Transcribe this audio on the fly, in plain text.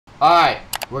Alright,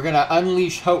 we're gonna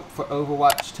unleash hope for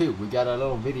Overwatch 2. We got a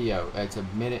little video. It's a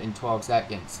minute and 12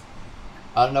 seconds.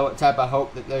 I don't know what type of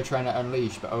hope that they're trying to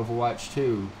unleash, but Overwatch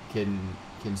 2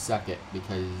 can suck it,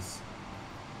 because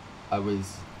I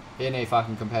was in a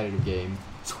fucking competitive game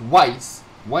twice.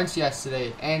 Once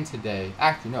yesterday and today.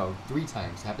 Actually, no, 3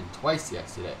 times. It happened twice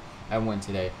yesterday and one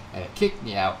today. And it kicked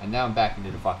me out, and now I'm back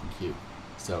into the fucking queue.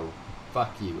 So,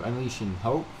 fuck you. Unleashing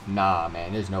hope? Nah,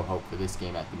 man. There's no hope for this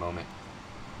game at the moment.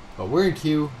 But we're in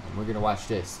queue, and we're gonna watch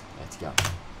this. Let's go.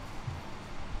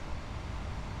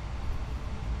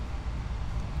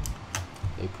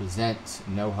 They present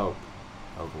no hope.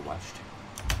 Overwatch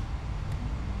 2.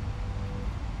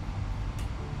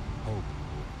 Hope.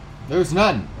 There's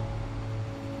none.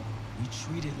 We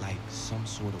treat it like some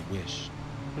sort of wish.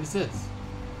 What is this?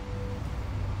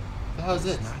 What the hell is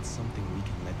this? It's not something we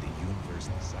can let the universe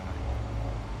decide.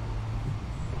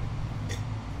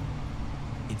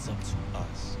 It's up to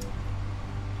us.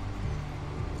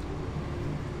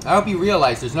 I hope you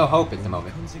realize there's no hope at the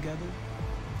moment. When we come together,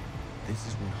 this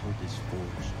is when hope is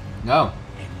forged. No.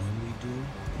 And when we do,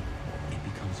 it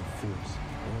becomes a force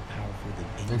more powerful than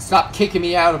any. Then stop kicking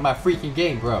me out of my freaking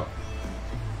game, bro.